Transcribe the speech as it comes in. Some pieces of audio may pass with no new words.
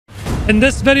In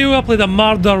this video, I play the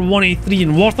Marder 1A3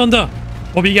 in War Thunder.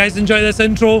 Hope you guys enjoy this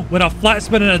intro with a flat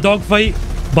spin in a dogfight,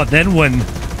 but then win.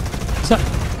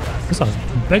 That's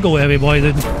a big ol' heavy boy,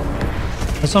 dude.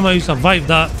 I somehow survived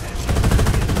that.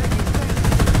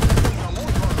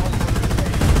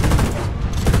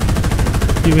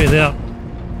 You wait there.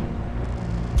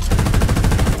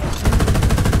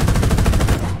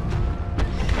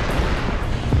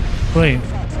 Right.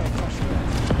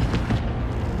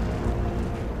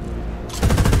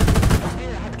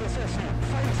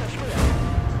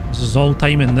 This is all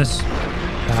timing this.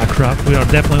 Ah crap, we are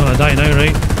definitely gonna die now,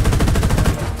 right?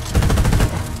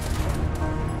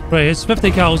 Right, it's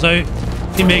 50 cals out.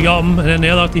 Teammate got him, and then the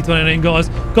other T-29 got us.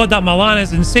 God, that MILAN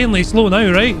is insanely slow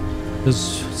now, right? There's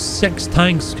 6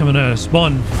 tanks coming out of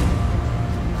spawn.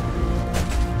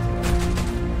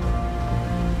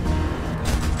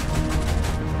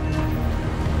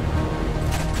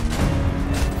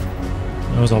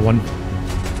 That was a 1.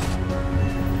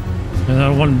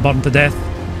 Another 1 burned to death.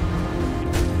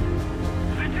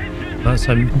 That's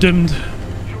him. Doomed.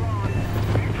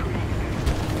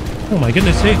 Oh my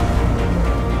goodness, eh?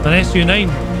 An SU-9.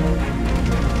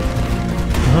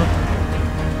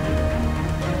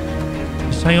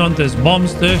 Just hang on to his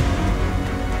bombs too.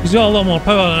 He's got a lot more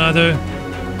power than I do.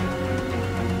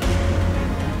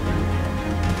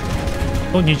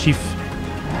 Don't you, Chief?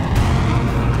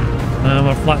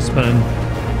 We're flat spinning.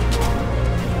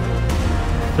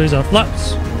 There's our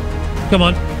flaps. Come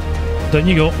on. Down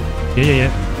you go. Yeah.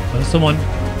 That's the one.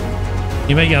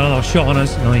 You might get another shot on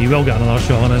us. No, you will get another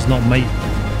shot on us, not might.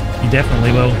 You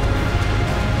definitely will.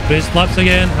 Raise flaps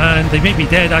again, and they might be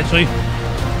dead actually.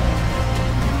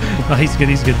 Oh, he's good,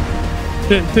 he's good.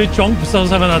 Two chompsters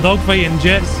having a dogfight in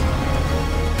jets.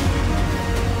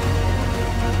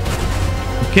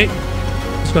 Okay.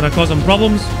 It's gonna cause him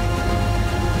problems.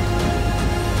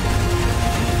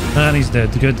 And he's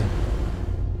dead, good.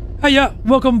 Hiya,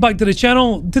 welcome back to the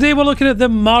channel. Today we're looking at the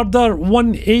Marder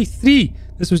 1A3.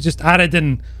 This was just added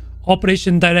in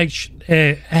Operation Direction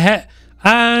Hit,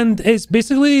 and it's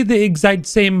basically the exact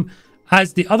same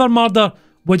as the other Marder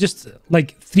with just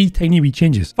like 3 tiny wee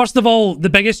changes. First of all,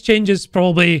 the biggest change is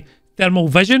probably thermal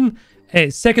vision.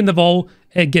 Second of all,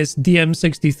 it gets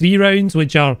DM63 rounds,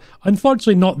 which are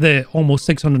unfortunately not the almost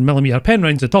 600mm pen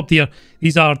rounds at top tier.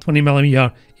 These are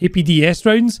 20mm APDS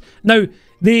rounds. Now,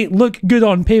 they look good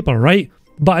on paper, right?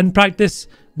 But in practice,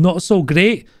 not so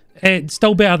great. It's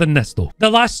still better than this though.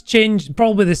 The last change,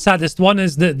 probably the saddest one,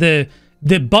 is that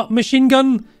the butt machine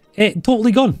gun,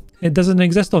 totally gone. It doesn't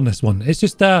exist on this one. It's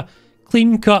just a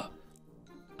clean-cut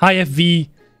IFV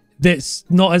that's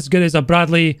not as good as a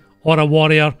Bradley or a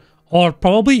Warrior, or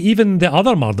probably even the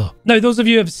other Marder. Now, those of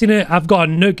you who have seen it, I've got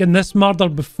a nuke in this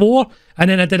Marder before, and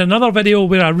then I did another video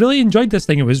where I really enjoyed this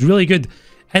thing. It was really good.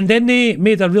 And then they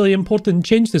made a really important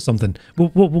change to something.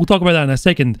 We'll talk about that in a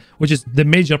second, which is the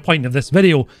major point of this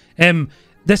video.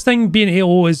 This thing being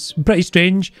AO is pretty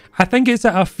strange. I think it's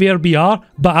at a fair BR,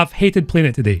 but I've hated playing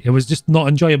it today. It was just not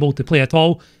enjoyable to play at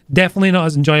all. Definitely not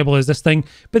as enjoyable as this thing.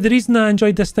 But the reason I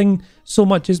enjoyed this thing so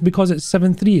much is because it's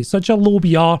 7.3. It's such a low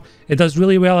BR. It does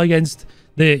really well against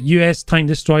the US tank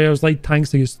destroyers, light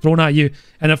tanks that gets thrown at you.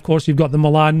 And of course, you've got the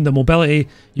MILAN, the mobility.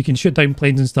 You can shoot down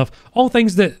planes and stuff. All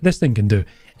things that this thing can do,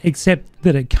 except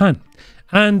that it can't.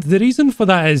 And the reason for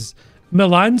that is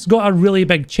MILAN's got a really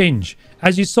big change.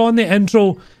 As you saw in the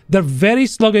intro, they're very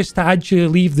sluggish to actually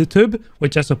leave the tube,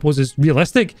 which I suppose is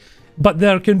realistic, but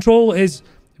their control is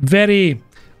very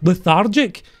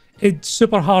lethargic. It's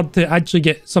super hard to actually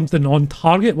get something on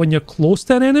target when you're close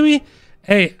to an enemy.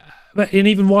 And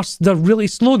even worse, they're really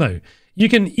slow now. You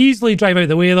can easily drive out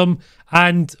the way of them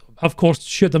and, of course,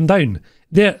 shoot them down.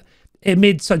 It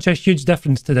made such a huge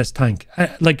difference to this tank,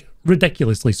 like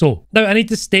ridiculously so. Now, I need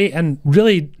to state and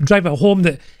really drive it home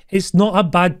that it's not a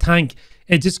bad tank.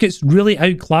 It just gets really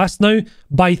outclassed now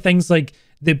by things like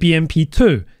the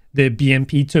BMP2, the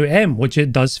BMP2M, which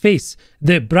it does face.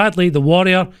 The Bradley, the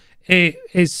Warrior,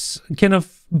 is kind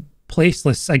of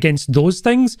placeless against those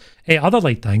things. Other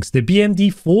light tanks, the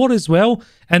BMD4 as well.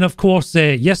 And of course,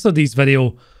 yesterday's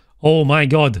video, oh my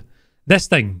god, this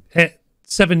thing,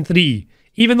 7.3.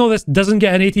 Even though this doesn't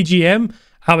get an ATGM,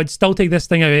 I would still take this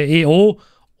thing out at 8.0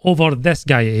 over this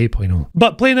guy at 8.0.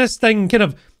 But playing this thing kind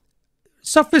of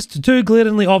surfaced 2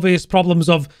 glaringly obvious problems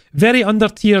of very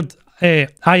under-tiered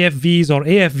IFVs or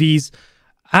AFVs,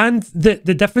 and the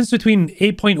difference between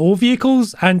 8.0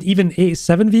 vehicles and even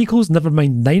 8.7 vehicles, never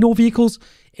mind 9.0 vehicles,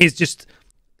 is just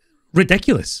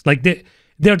ridiculous. Like,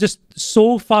 they're just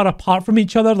so far apart from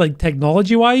each other, like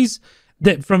technology-wise,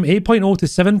 that from 8.0 to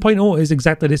 7.0 is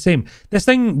exactly the same. This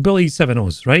thing bullies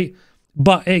 7.0s, right?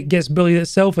 But it gets bullied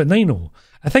itself at 9.0.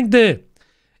 I think the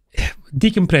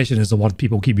decompression is the word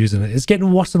people keep using. It's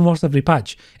getting worse and worse every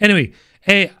patch. Anyway,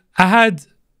 I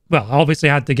obviously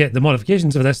had to get the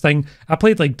modifications for this thing. I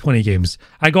played like 20 games.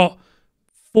 I got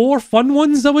 4 fun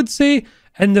ones, I would say,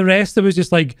 and the rest it was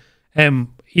just like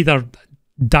either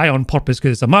die on purpose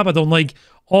because it's a map I don't like,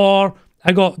 or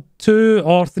I got 2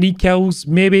 or 3 kills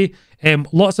maybe,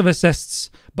 lots of assists,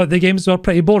 but the games were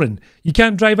pretty boring. You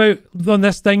can't drive out on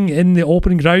this thing in the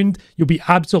open ground. You'll be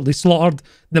absolutely slaughtered.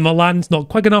 The MILAN's not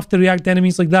quick enough to react to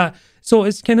enemies like that, so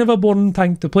it's kind of a boring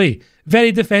tank to play.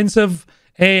 Very defensive,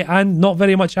 and not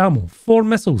very much ammo. 4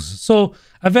 missiles, so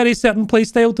a very certain play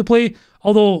style to play,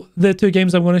 although the 2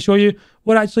 games I'm going to show you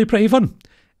were actually pretty fun.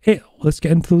 Hey, let's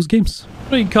get into those games.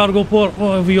 Right, cargo port,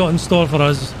 what have we got in store for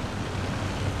us?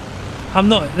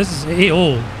 This is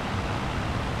 8-0.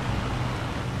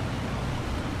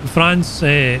 France,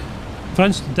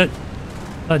 that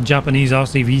Japanese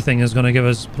RCV thing is going to give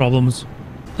us problems.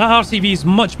 That RCV is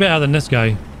much better than this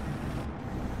guy.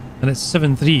 And it's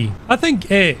 7-3. I think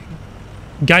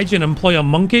Gaijin employ a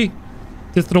monkey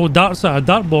to throw darts at a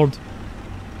dartboard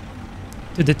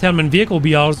to determine vehicle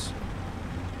BRs.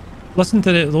 Listen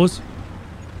to those.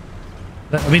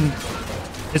 I mean,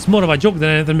 it's more of a joke than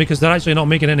anything because they're actually not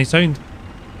making any sound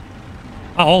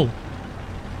at all.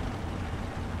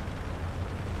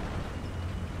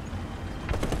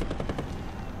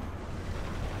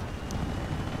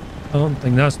 I don't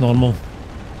think that's normal.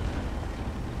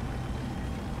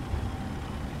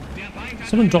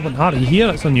 Someone dropping Harry here,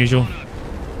 that's unusual.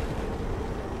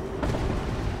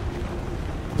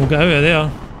 We'll get out of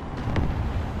there.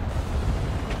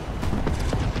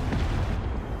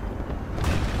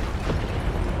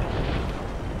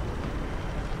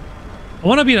 I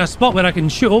want to be in a spot where I can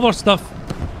shoot over stuff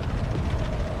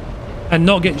and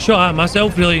not get shot at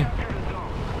myself, really.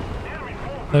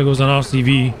 There goes an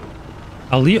RCV.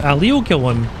 A Leo kill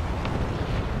one.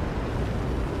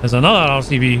 There's another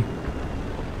RCV.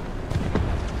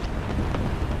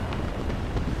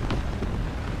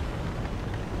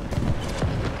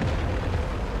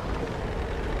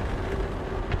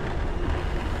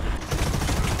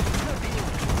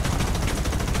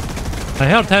 I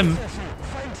heard him.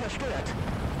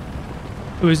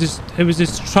 It was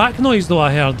this track noise though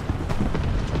I heard.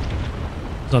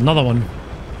 There's another one.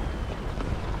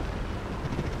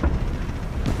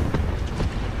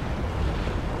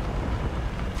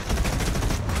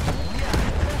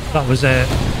 That was a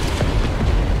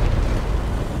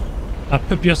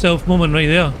poop yourself moment right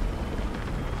there.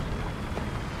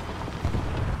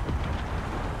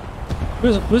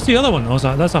 Where's the other one? Oh,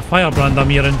 that's a firebrand I'm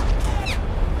hearing.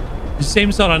 The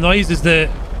same sort of noise as the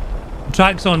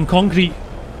tracks on concrete.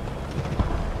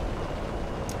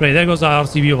 Right, there goes that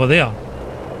RCV over there.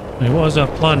 Right, what is our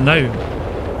plan now?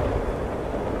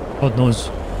 God knows.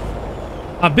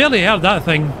 I barely heard that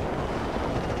thing.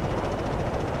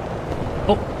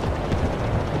 Oh.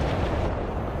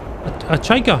 A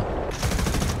Chaika.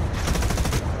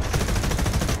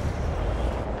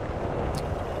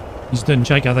 He's doing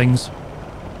Chaika things.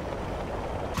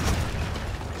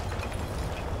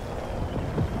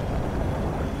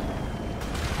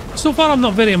 So far I'm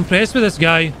not very impressed with this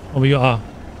guy. Oh, we got a...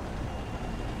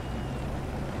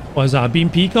 What is that, a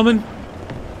BMP coming?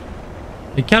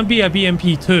 It can't be a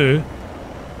BMP2.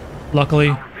 Luckily.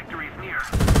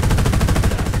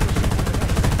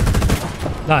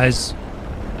 That is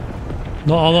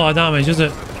not a lot of damage, is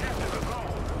it?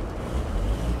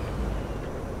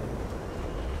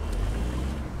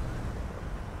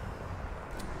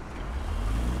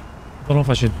 Don't know if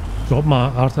I should drop my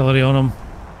artillery on him.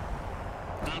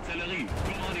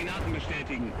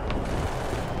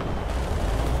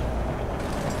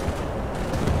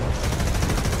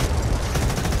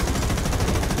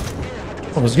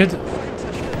 That was good.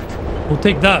 We'll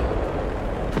take that.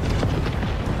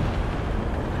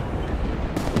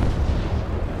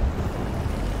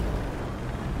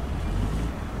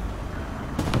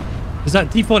 Is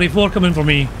that T-44 coming for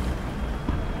me?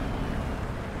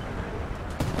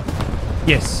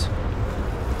 Yes.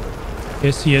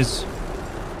 Yes, he is.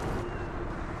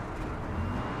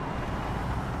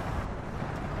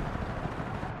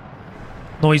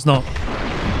 No, he's not.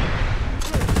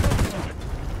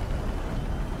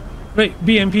 Right,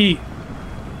 BMP.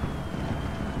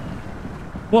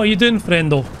 What are you doing,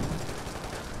 friendo?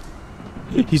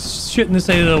 He's shooting the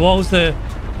side of the walls to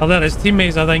alert his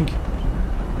teammates, I think.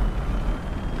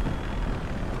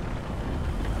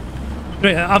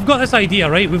 Right, I've got this idea,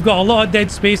 right? We've got a lot of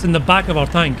dead space in the back of our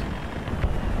tank.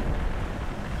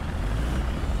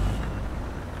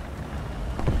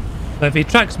 But if he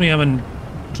tracks me, I'm in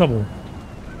trouble.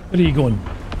 Where are you going?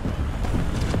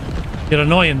 You're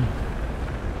annoying.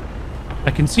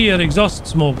 I can see her exhaust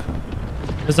smoke.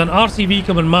 There's an RCV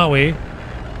coming my way.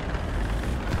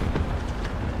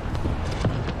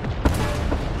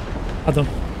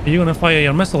 Are you gonna fire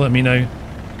your missile at me now?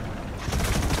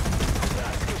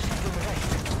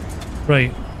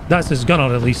 Right, that's his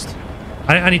gunner at least.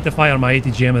 I need to fire my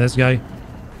ATGM at this guy.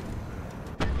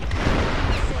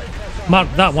 Mark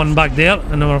that one back there,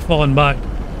 and then we're falling back.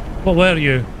 What were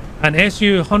you? An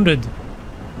SU-100.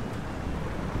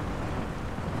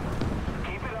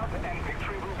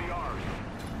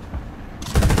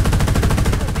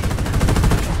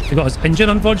 He got his engine,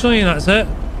 unfortunately, and that's it.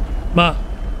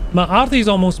 My Artie's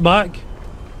almost back.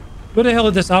 Where the hell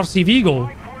did this RCV go?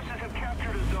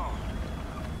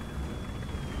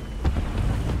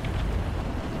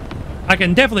 I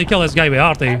can definitely kill this guy with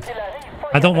Artie.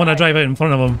 I don't want to drive out in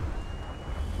front of him.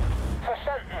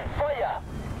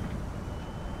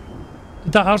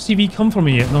 Did that RCV come for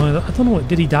me yet? No, I don't know.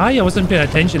 Did he die? I wasn't paying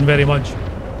attention very much.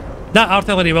 That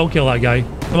artillery will kill that guy.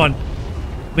 Come on.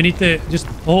 We need to just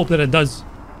hope that it does.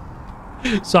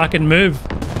 So I can move.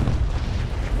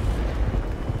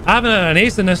 I haven't had an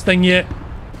ace in this thing yet.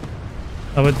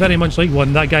 I would very much like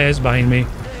one. That guy is behind me.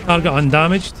 Target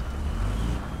undamaged.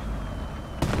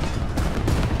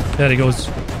 There he goes.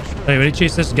 Right, we need to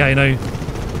chase this guy now.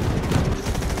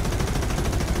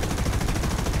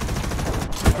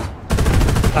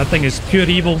 That thing is pure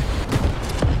evil.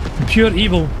 Pure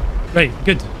evil. Right,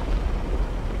 good.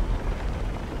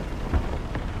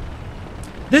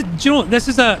 Do you know, this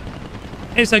is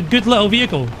it's a good little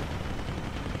vehicle.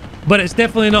 But it's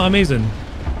definitely not amazing.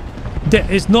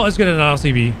 It's not as good as an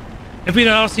RCV. If we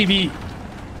had an RCV,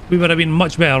 we would have been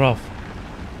much better off.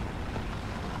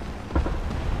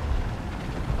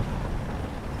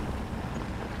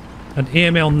 An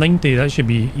AML 90, that should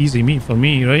be easy meat for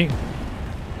me, right?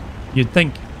 You'd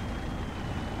think.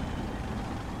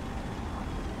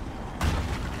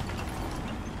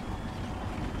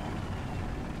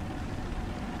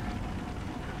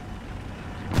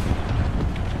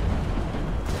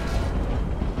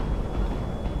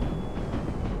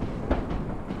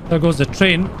 There goes the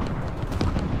train.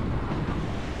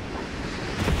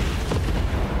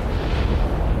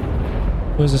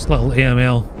 Where's this little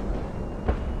AML?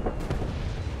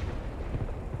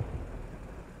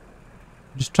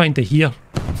 I'm just trying to hear.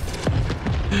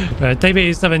 Type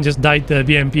 87 just died to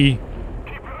BMP.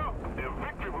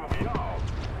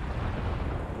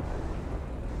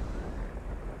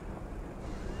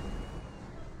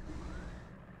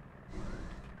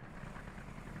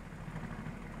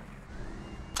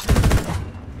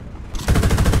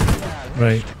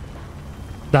 Right.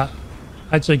 That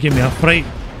actually gave me a fright.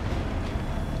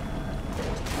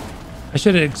 I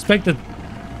should have expected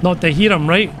not to hear him,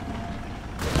 right?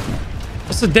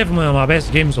 This is definitely one of my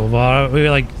best games so far. We were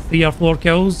like 3 or 4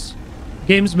 kills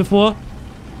games before.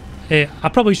 I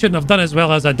probably shouldn't have done as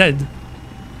well as I did.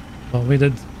 But we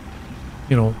did,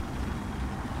 you know,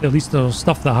 at least there was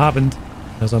stuff that happened.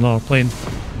 There's another plane.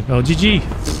 Well, GG.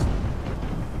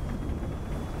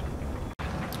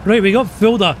 Right, we got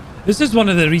Fulda. This is one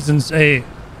of the reasons,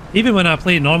 even when I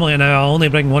play normally now, I only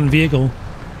bring one vehicle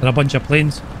and a bunch of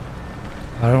planes.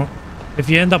 If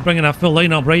you end up bringing a full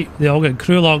lineup, right, they all get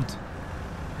crew logged.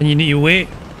 And you need to wait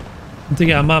to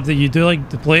get a map that you do like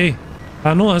to play.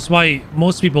 I know that's why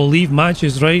most people leave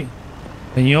matches, right?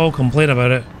 And you all complain about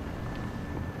it.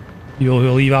 You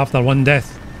will leave after one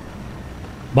death.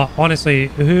 But honestly,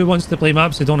 who wants to play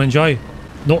maps they don't enjoy?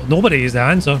 Nobody is the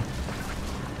answer.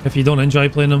 If you don't enjoy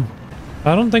playing them.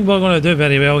 I don't think we're going to do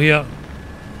very well here.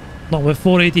 Not with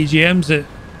 4 ATGMs that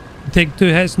take 2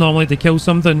 hits normally to kill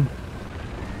something.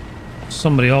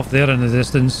 Somebody off there in the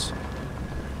distance.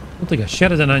 Looks like a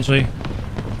Sheridan actually.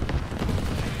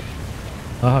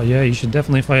 Ah, yeah, you should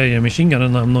definitely fire your machine gun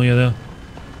and let them know you're there.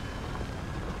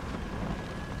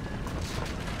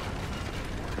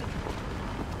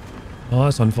 Oh,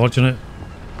 that's unfortunate.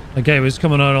 The guy was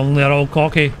coming out on there all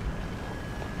cocky.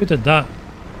 Who did that?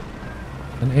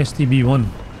 An STB-1.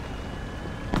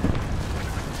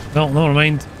 Well, never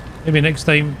mind. Maybe next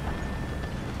time.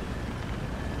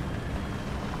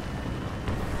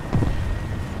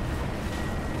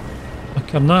 A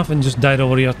Carnarvon just died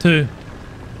over here too.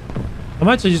 I'm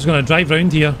actually just going to drive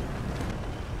round here.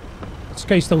 This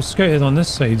guy's still scouted on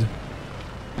this side.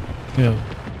 Yeah.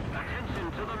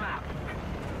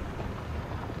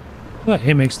 That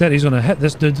MX-30 is going to hit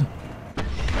this dude.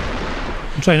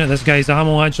 I'm trying to hit this guy's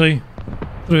ammo actually.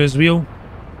 Through his wheel.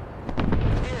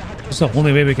 It's the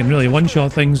only way we can really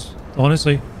one-shot things,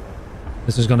 honestly.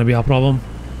 This is going to be a problem.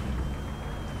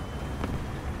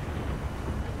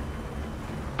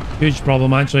 Huge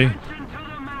problem, actually.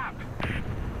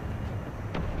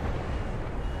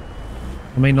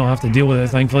 I might not have to deal with it,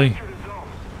 thankfully.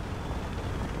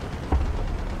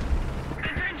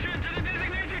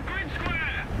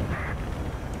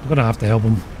 I'm gonna have to help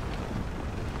him.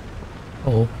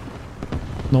 Uh-oh.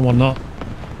 No, we're not.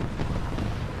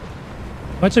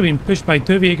 I've actually been pushed by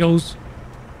 2 vehicles.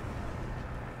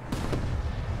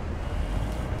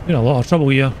 You're in a lot of trouble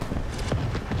here.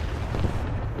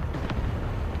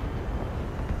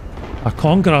 A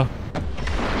Conqueror.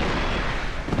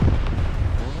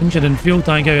 Engine and fuel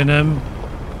tank out in him.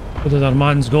 Where did our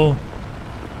mans go?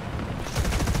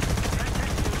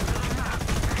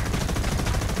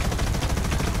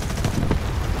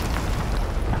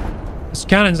 This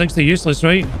cannon's next to useless,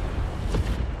 right?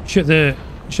 Shoot the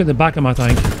back of my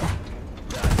tank.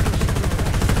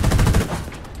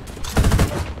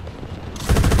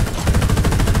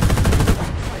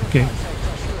 Okay.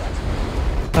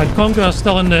 That Conqueror's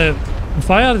still in the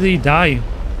fire. Did he die?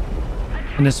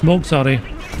 In the smoke, sorry.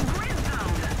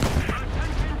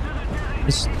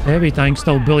 This heavy tank's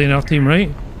still bullying our team,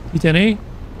 right? T10A?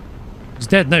 He's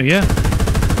dead now, yeah?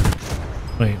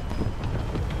 Right.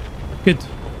 Good.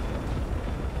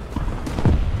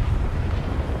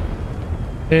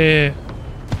 A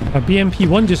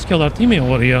BMP-1 just killed our teammate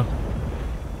over here.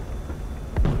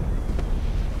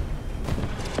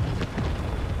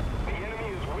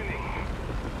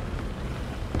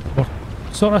 We're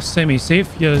sort of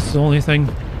semi-safe here is the only thing.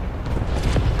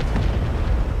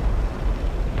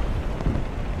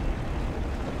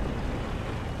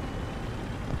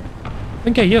 I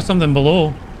think I hear something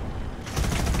below.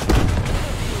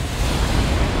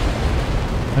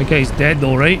 That guy's dead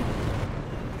though, right?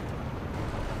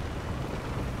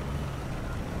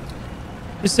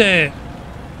 This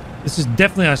is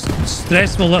definitely a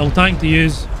stressful little tank to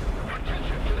use.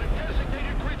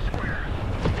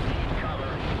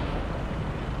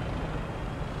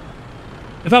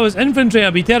 If I was infantry,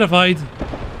 I'd be terrified.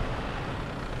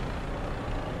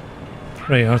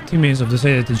 Right, our teammates have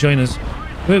decided to join us.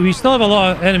 Wait, we still have a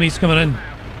lot of enemies coming in,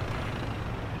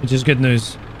 which is good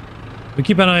news. We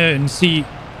keep an eye out and see.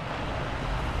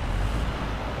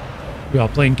 We got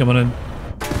a plane coming in.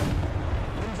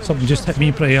 Something just hit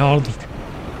me pretty hard.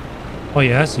 Oh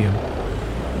yeah, I see him.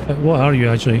 What are you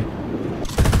actually?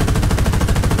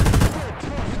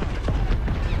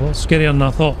 Well, scarier than I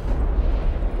thought.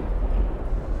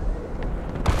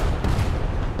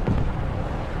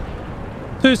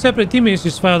 Two separate teammates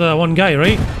just fired at one guy,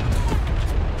 right?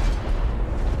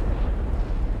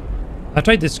 I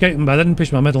tried to scout him, but I didn't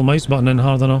push my middle mouse button in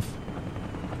hard enough.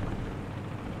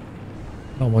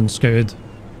 That one scouted.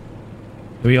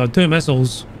 We got 2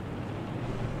 missiles.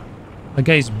 The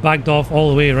guy's backed off all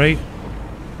the way, right?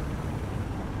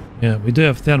 Yeah, we do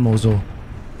have thermals though.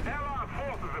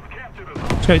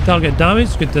 Scout target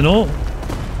damage, good to know.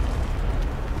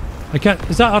 I can't.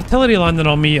 Is that artillery landing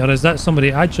on me, or is that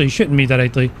somebody actually shooting me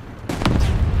directly?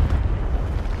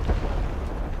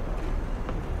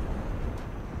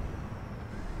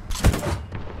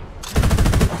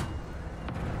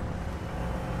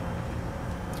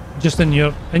 Just in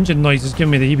your engine noise is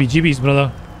giving me the heebie-jeebies,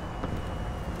 brother.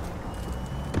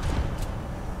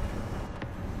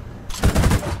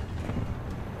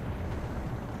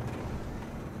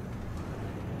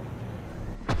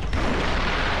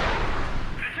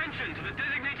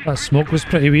 That smoke was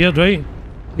pretty weird, right?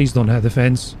 Please don't hit the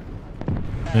fence.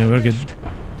 Yeah, we're good.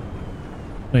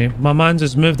 Right, my man's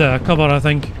has moved out of cover, I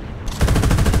think.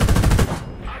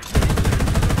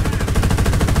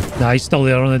 Nah, he's still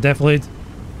there on the defilade.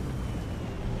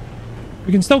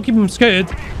 We can still keep him scouted.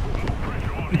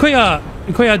 Quite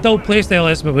a dull playstyle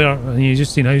this, but you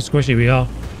just seen how squishy we are.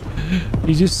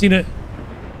 You just seen it.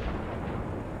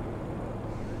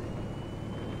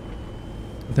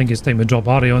 I think it's time to drop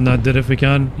Ari on that dude if we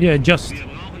can. Yeah, just.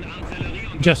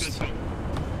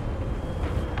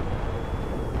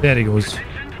 There he goes.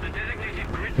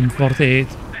 M48.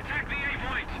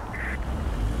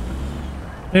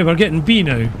 Hey, we're getting B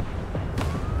now.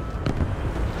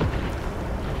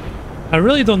 I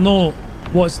really don't know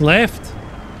what's left.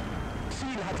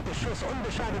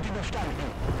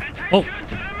 Oh.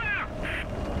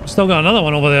 Still got another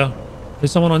one over there.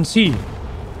 There's someone on C.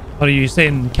 Or are you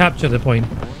saying capture the point?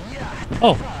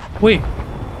 Oh, wait.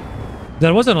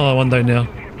 There was another one down there.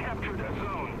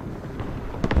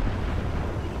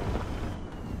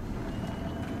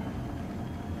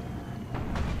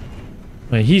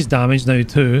 Right, he's damaged now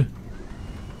too.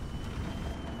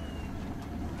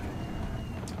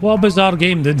 What a bizarre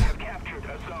game, dude.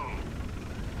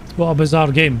 What a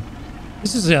bizarre game.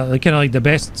 This is kind of like the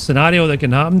best scenario that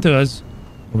can happen to us.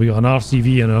 We got an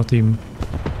RCV in our team.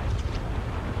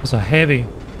 It's a heavy.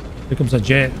 Here comes a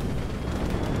jet.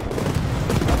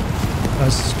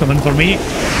 That's coming for me.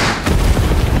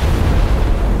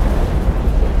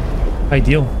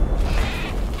 Ideal.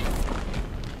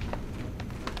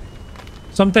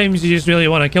 Sometimes you just really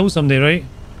want to kill somebody, right?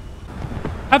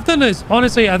 I've done this.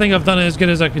 Honestly, I think I've done it as good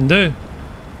as I can do.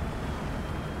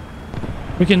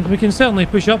 We can certainly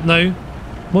push up now.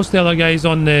 Most of the other guys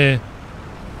on the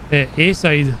A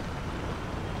side.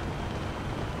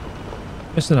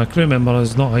 Missing a crew member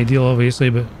is not ideal,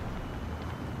 obviously, but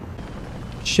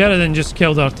Sheridan just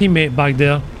killed our teammate back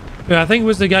there, who I think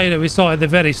was the guy that we saw at the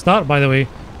very start, by the way.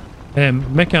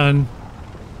 Mikan.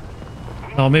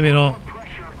 No, maybe not.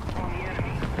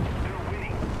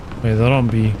 Right, they're on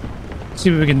B. See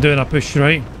what we can do in a push,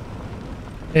 right?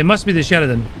 It must be the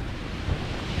Sheridan.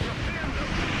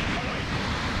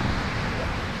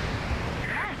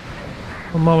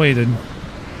 On my way, dude.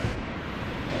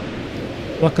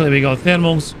 Luckily we got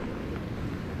thermals.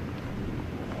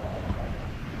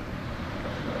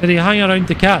 Did he hang around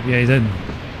the cap? Yeah, he did.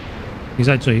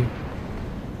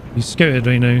 He's scouted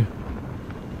right now.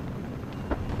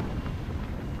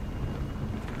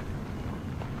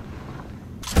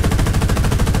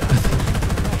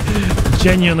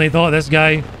 Genuinely thought this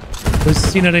guy was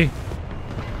scenery.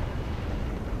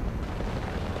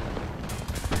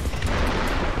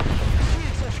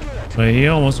 Right, he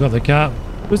almost got the cap.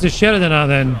 Who's the Sheridan at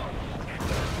then?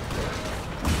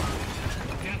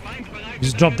 He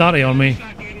just dropped Daddy on me.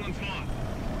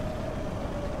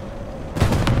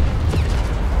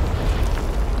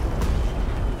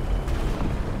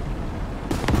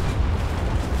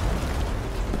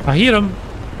 I hear him.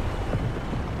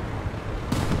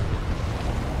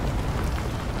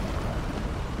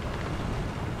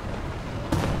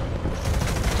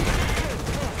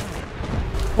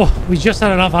 Oh, we just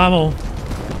had enough ammo.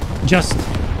 Just.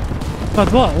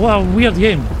 But what a weird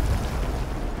game.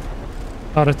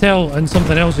 Ratel and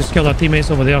something else just killed our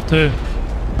teammates over there too.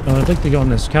 I'd like to get on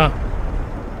this cap.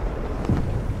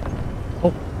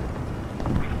 Oh.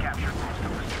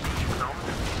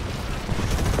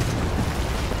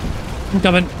 I'm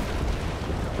coming.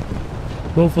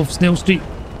 Wolf of Snail Street.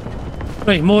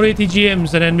 Right, more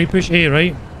ATGMs and then we push A,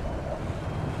 right?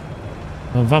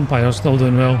 Oh, Vampire's still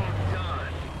doing well.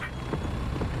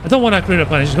 I don't want to crew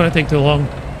replenish, it's going to take too long.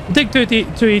 We'll take two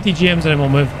ATGMs and then we'll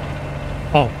move.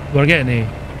 Oh, we're getting A.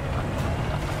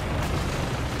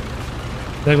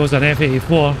 There goes an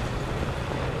F-84.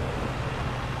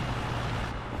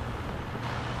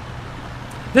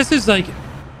 This is like...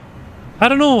 I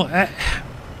don't know.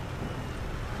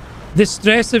 The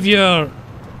stress of your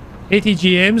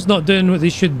ATGMs not doing what they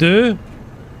should do.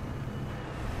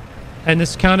 And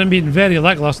this cannon being very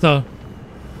lackluster.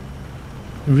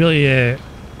 Really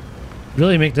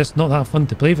make this not that fun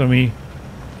to play for me.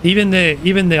 Even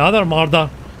the other Marder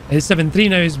A7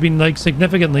 now has been like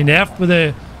significantly nerfed with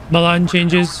the MILAN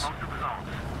changes.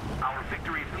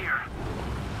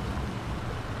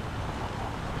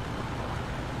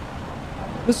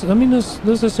 I mean,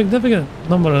 there's a significant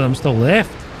number of them still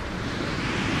left.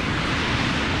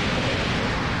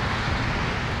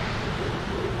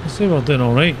 Let's say we're doing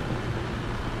all right.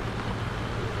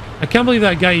 I can't believe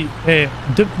that guy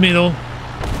duped me though.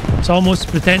 It's almost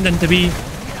pretending to be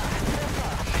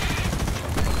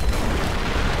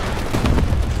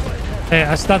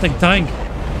a static tank.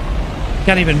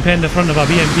 Can't even pen the front of a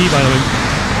BMP, by the way.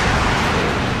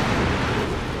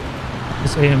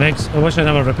 This AMX. I wish I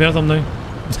never repaired them now.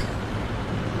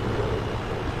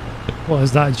 What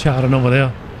is that chattering over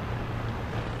there?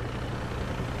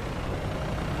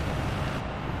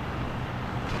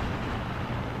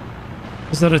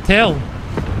 Is there a tail?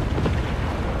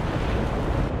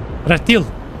 Ratil.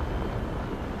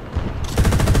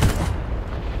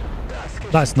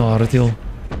 That's not a Ratil.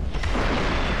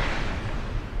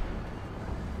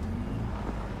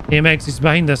 AMX is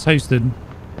behind this house, dude.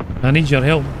 I need your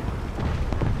help.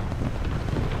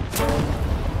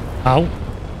 Ow.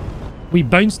 We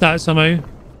bounced that somehow.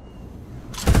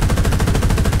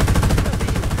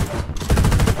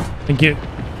 Thank you.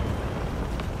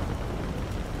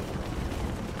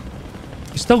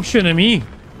 He's still shooting at me.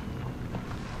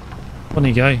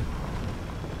 Funny guy.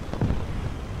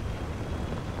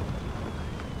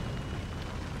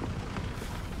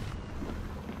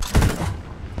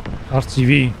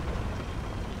 RCV.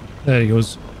 There he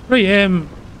goes. Right,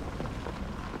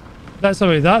 that's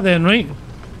about that then, right?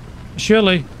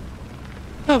 Surely.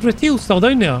 Oh, Ratil's still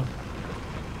down there.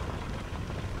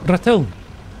 Ratil.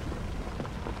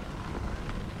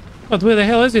 But where the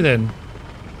hell is he then?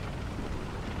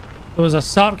 There was a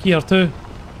Sark here too.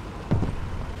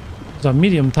 There's a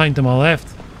medium tank to my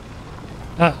left.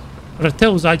 That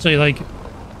Ratil's actually like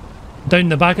down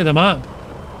the back of the map.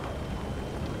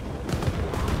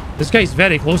 This guy's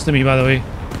very close to me, by the way.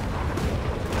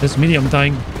 This medium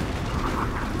tank.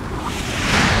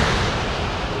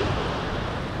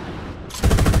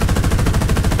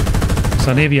 It's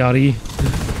an AVRE.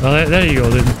 Well, there you go,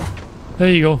 dude.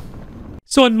 There you go.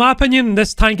 So in my opinion,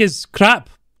 this tank is crap.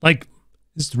 Like,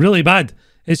 it's really bad.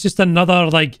 It's just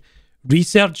another, like,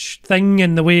 research thing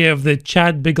in the way of the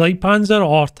Chad Big Light Panzer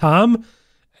or TAM.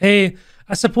 I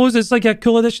suppose it's like a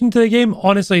cool addition to the game.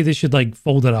 Honestly, they should, like,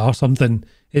 fold it or something.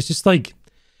 It's just, like,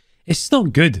 it's just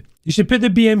not good. You should put the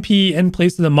BMP in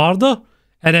place of the Marder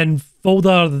and then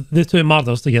folder the two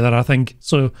Marders together, I think.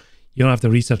 So you don't have to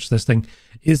research this thing.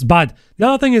 It's bad. The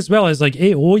other thing as well is, like,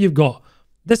 AO, you've got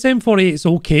this M48. It's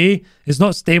okay. It's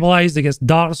not stabilised against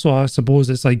darts, so I suppose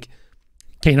it's, like,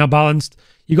 kind of balanced.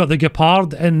 You got the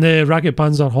Gepard and the Racket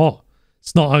Panzer Hot.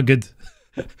 It's not a good...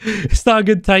 it's not a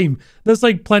good time. There's,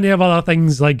 like, plenty of other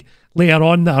things, like, later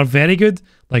on that are very good.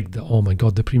 Like, the, oh my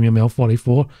god, the premium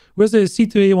L44. Where's the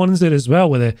C2A1s there as well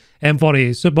with the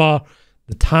M48 Super,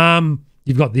 the TAM.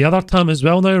 You've got the other TAM as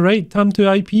well now, right? TAM 2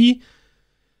 IP.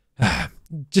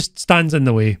 Just stands in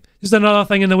the way. Just another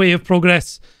thing in the way of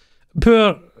progress.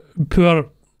 Poor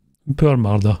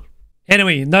Marder.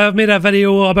 Anyway, now I've made a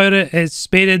video about it. It's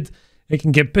spaded. It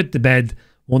can get put to bed.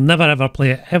 We'll never ever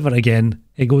play it ever again.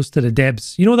 It goes to the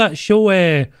depths. You know that show,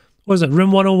 what was it,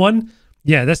 Room 101?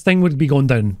 Yeah, this thing would be going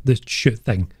down the chute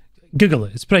thing. Google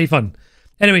it. It's pretty fun.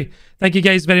 Anyway, thank you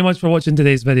guys very much for watching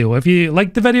today's video. If you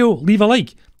liked the video, leave a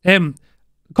like.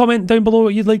 Comment down below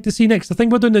what you'd like to see next. I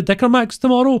think we're doing the Dicker Max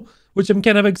tomorrow, which I'm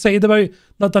kind of excited about.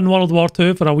 Not done World War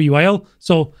II for a wee while,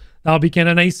 so that'll be kind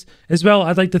of nice. As well,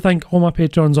 I'd like to thank all my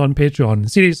patrons on Patreon.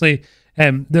 Seriously,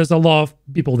 there's a lot of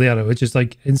people there, which is,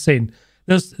 like, insane.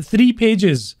 There's 3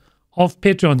 pages of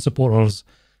Patreon supporters,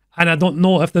 and I don't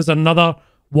know if there's another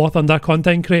War Thunder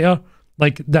content creator,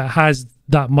 like, that has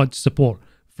that much support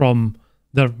from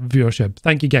their viewership.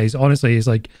 Thank you guys. Honestly, it's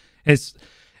like, it's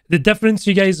the difference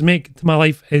you guys make to my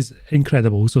life is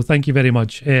incredible. So thank you very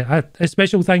much. A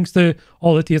special thanks to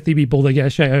all the tier 3 people that get a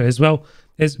shout out as well.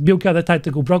 It's Bilka the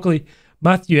Tactical Broccoli,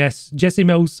 Matthew S, Jesse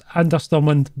Mills, Anders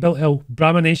Stormland, Bill Hill,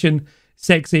 Brahma Nation,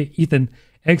 Sexy, Ethan,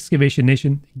 Excavation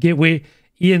Nation, Gateway,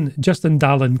 Ian, Justin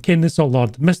Darlin, Ken the Salt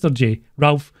Lord, Mr. J,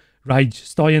 Ralph, Raj,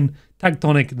 Stoyan,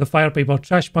 Tagtonic, The Firepiper,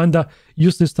 Trash Panda,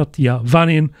 Useless Tortilla,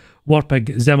 Vanian,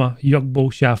 Warpig, Zema,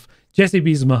 Yugbo, Shaft, Jesse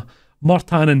Biesma,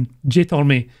 Mortanen, J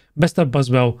Tormey, Mr.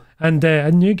 Buzzwell, and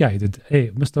a new guy, dude. Hey,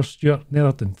 Mr. Stuart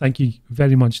Netherton. Thank you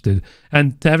very much, dude.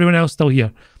 And to everyone else still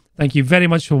here, thank you very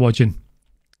much for watching.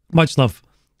 Much love,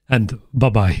 and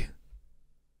bye-bye.